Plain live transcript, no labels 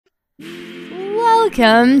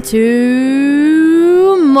Welcome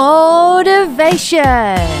to Motivation,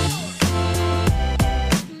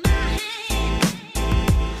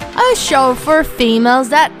 a show for females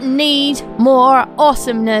that need more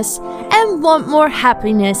awesomeness and want more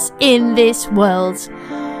happiness in this world.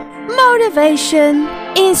 Motivation,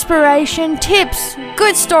 inspiration, tips,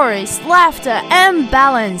 good stories, laughter, and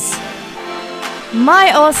balance.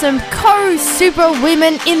 My awesome co-super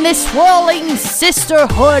women in this swirling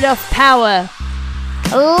sisterhood of power.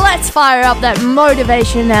 Let's fire up that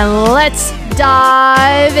motivation and let's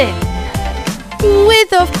dive in.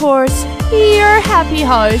 With, of course, your happy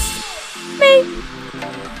host, me,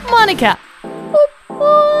 Monica.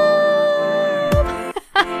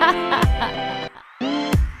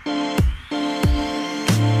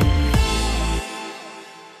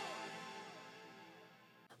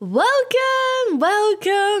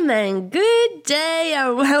 Welcome, and good day,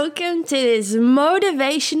 and welcome to this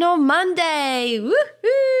Motivational Monday. Woohoo!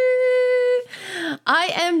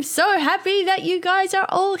 I am so happy that you guys are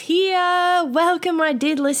all here. Welcome, my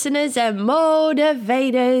dear listeners and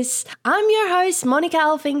motivators. I'm your host, Monica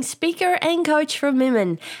Alfing, speaker and coach for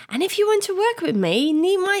women. And if you want to work with me,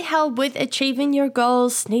 need my help with achieving your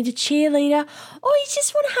goals, need a cheerleader, or you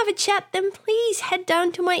just want to have a chat, then please head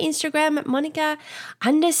down to my Instagram at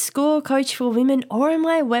Monica_coach for women or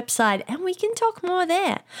my website, and we can talk more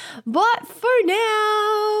there. But for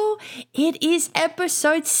now, it is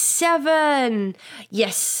episode 7.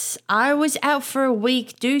 Yes, I was out for a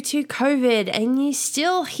week due to COVID, and you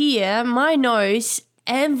still hear my nose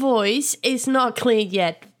and voice is not cleared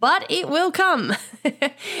yet, but it will come.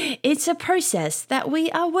 It's a process that we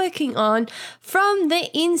are working on from the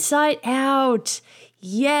inside out.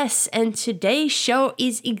 Yes, and today's show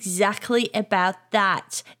is exactly about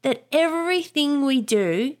that everything we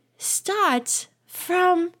do starts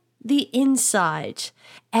from the inside.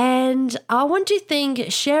 And I want to thank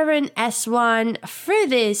Sharon S1 for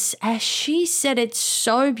this, as she said it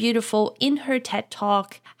so beautiful in her TED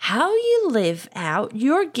Talk. How you live out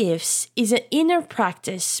your gifts is an inner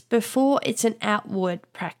practice before it's an outward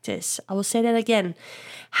practice. I will say that again.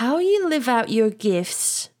 How you live out your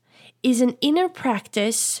gifts is an inner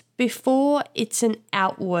practice before it's an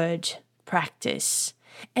outward practice.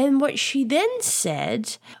 And what she then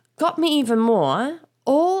said got me even more.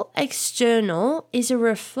 All external is a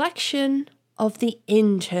reflection of the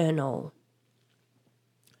internal.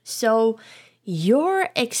 So your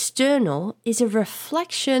external is a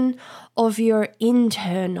reflection of your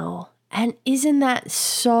internal. And isn't that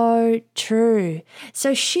so true?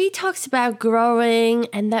 So she talks about growing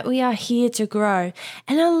and that we are here to grow.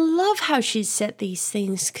 And I love how she said these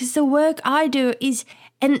things, because the work I do is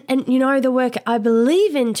And you know, the work I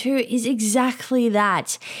believe in too is exactly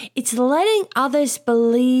that. It's letting others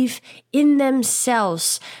believe in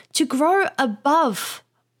themselves, to grow above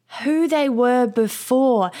who they were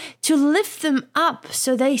before, to lift them up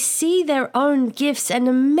so they see their own gifts and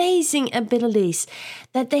amazing abilities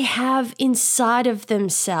that they have inside of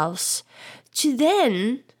themselves, to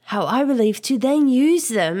then, how I believe, to then use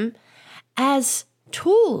them as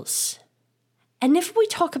tools. And if we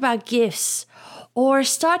talk about gifts, or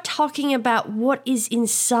start talking about what is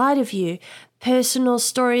inside of you, personal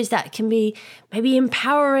stories that can be maybe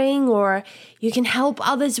empowering, or you can help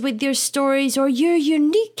others with your stories, or your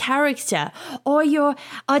unique character, or your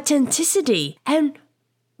authenticity. And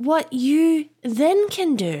what you then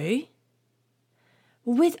can do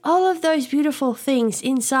with all of those beautiful things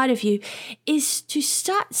inside of you is to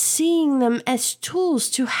start seeing them as tools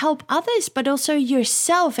to help others, but also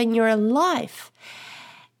yourself and your life.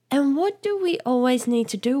 And what do we always need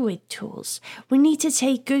to do with tools? We need to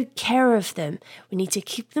take good care of them. We need to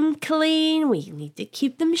keep them clean. We need to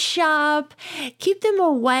keep them sharp. Keep them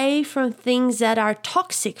away from things that are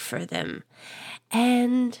toxic for them.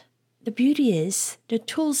 And the beauty is, the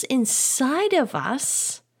tools inside of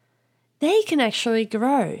us, they can actually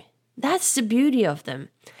grow. That's the beauty of them.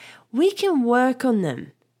 We can work on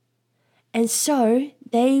them. And so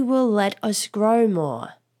they will let us grow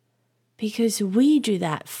more, because we do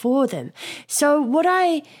that for them. So what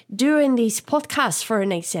I do in these podcasts, for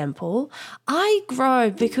an example, I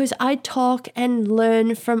grow because I talk and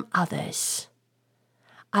learn from others.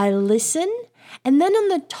 I listen, and then on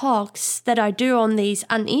the talks that I do on these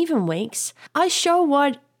uneven weeks, I show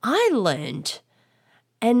what I learned.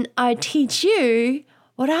 And I teach you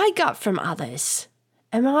what I got from others.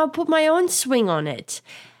 And I'll put my own swing on it.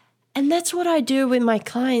 And that's what I do with my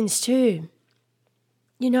clients too.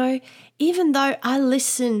 You know, even though I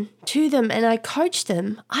listen to them and I coach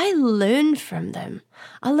them, I learn from them.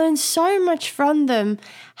 I learn so much from them,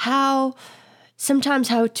 how sometimes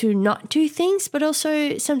how to not do things, but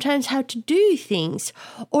also sometimes how to do things,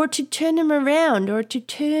 or to turn them around, or to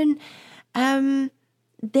turn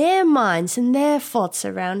their minds and their thoughts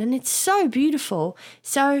around. And it's so beautiful.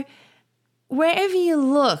 So wherever you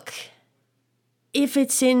look, if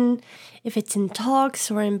it's in talks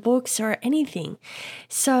or in books or anything,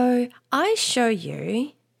 so I show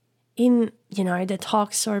you in, the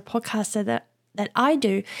talks or podcasts that I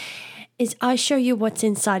do, is I show you what's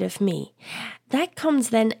inside of me. That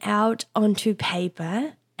comes then out onto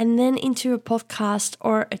paper and then into a podcast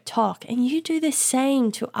or a talk. And you do the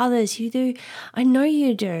same to others. You do. I know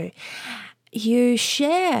you do. You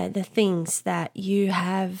share the things that you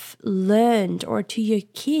have learned, or to your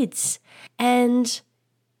kids. And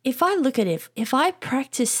if I look at it, if I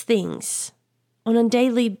practice things on a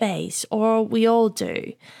daily basis, or we all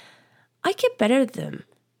do, I get better at them.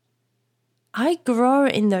 I grow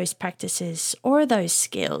in those practices or those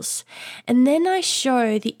skills, and then I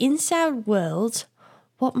show the inside world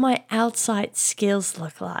what my outside skills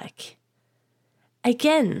look like.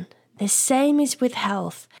 Again, the same is with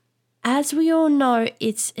health. As we all know,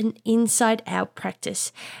 it's an inside-out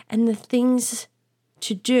practice and the things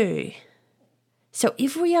to do. So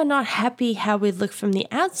if we are not happy how we look from the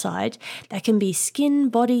outside, that can be skin,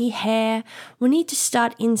 body, hair, we need to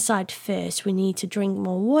start inside first. We need to drink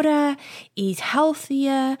more water, eat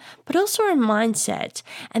healthier, but also our mindset.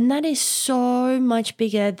 And that is so much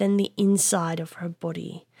bigger than the inside of our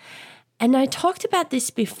body. And I talked about this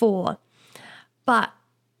before, but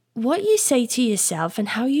what you say to yourself and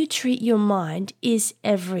how you treat your mind is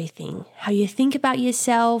everything. How you think about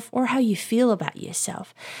yourself or how you feel about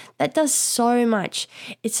yourself. That does so much.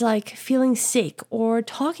 It's like feeling sick or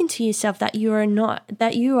talking to yourself that you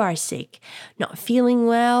are sick, not feeling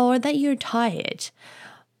well, or that you're tired.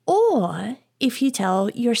 Or if you tell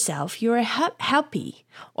yourself you're happy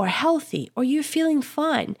or healthy or you're feeling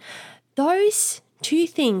fine, those two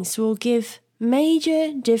things will give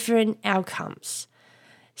major different outcomes.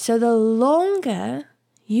 So the longer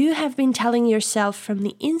you have been telling yourself from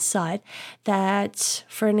the inside that,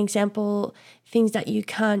 for an example, things that you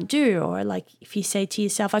can't do, or like if you say to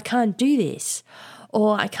yourself, I can't do this,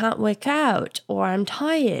 or I can't work out, or I'm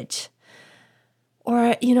tired,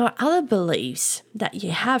 or, other beliefs that you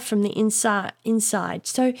have from the inside.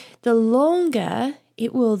 So the longer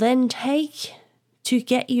it will then take to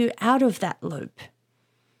get you out of that loop.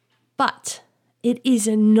 But it is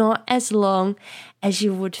not as long as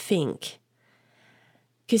you would think.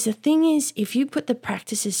 Because the thing is, if you put the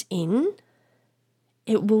practices in,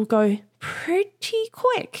 it will go pretty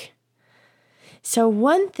quick. So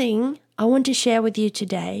one thing I want to share with you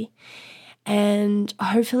today, and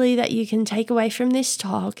hopefully that you can take away from this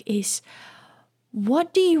talk, is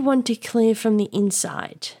what do you want to clear from the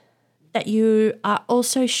inside that you are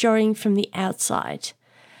also showing from the outside?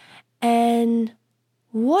 And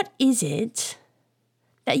what is it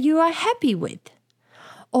that you are happy with?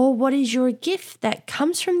 Or what is your gift that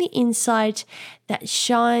comes from the inside that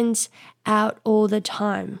shines out all the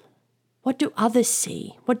time? What do others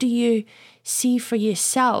see? What do you see for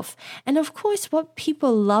yourself? And of course, what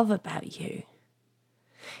people love about you.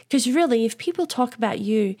 Because really, if people talk about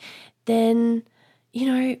you, then,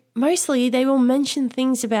 mostly they will mention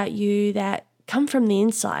things about you that come from the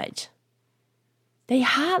inside. They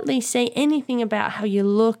hardly say anything about how you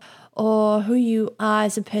look or who you are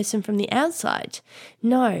as a person from the outside.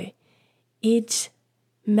 No, it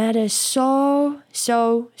matters so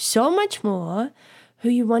much more who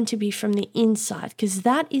you want to be from the inside, because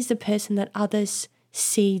that is the person that others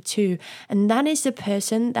see too. And that is the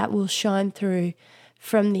person that will shine through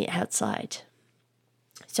from the outside.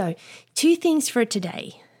 So 2 things for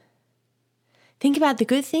today. Think about the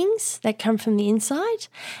good things that come from the inside.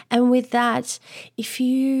 And with that, if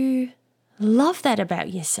you love that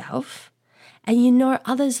about yourself and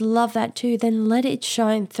others love that too, then let it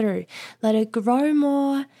shine through. Let it grow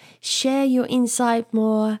more, share your insight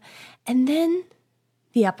more, and then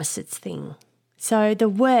the opposites thing. So the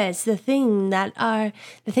words, the things that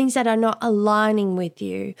are not aligning with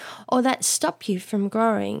you or that stop you from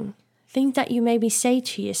growing. Things that you maybe say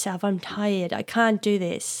to yourself, I'm tired, I can't do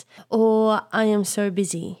this, or I am so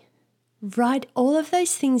busy. Write all of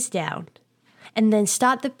those things down and then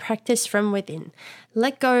start the practice from within.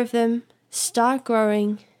 Let go of them, start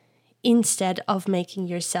growing instead of making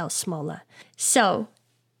yourself smaller. So,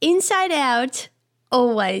 inside out,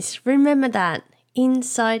 always. Remember that.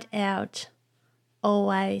 Inside out,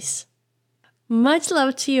 always. Much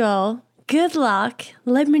love to you all. Good luck.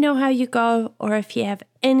 Let me know how you go, or if you have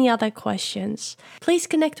any other questions, please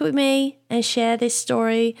connect with me and share this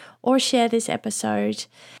story or share this episode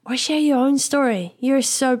or share your own story. You're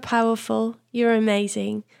so powerful. You're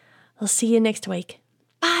amazing. I'll see you next week.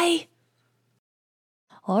 Bye.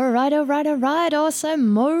 All right,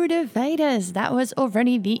 awesome motivators. That was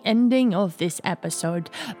already the ending of this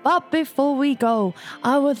episode. But before we go,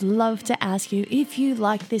 I would love to ask you if you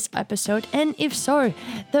like this episode, and if so,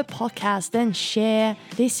 the podcast, then share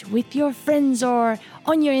this with your friends or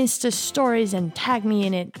on your Insta stories and tag me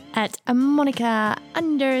in it at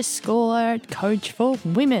Monica_coach for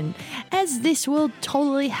women, as this will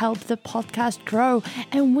totally help the podcast grow.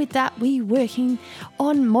 And with that, we're working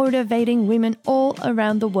on motivating women all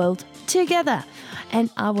around the world together. And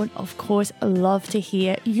I would, of course, love to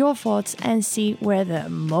hear your thoughts and see where the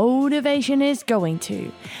motivation is going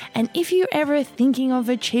to. And if you're ever thinking of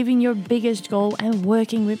achieving your biggest goal and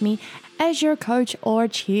working with me as your coach or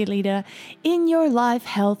cheerleader in your life,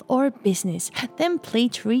 health, or business, then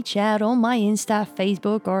please reach out on my Insta,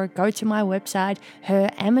 Facebook, or go to my website,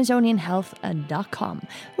 heramazonianhealth.com,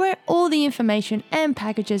 where all the information and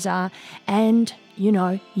packages are, and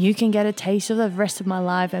you can get a taste of the rest of my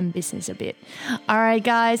life and business a bit. All right,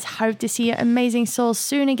 guys, hope to see your amazing souls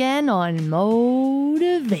soon again on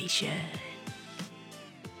Motivation.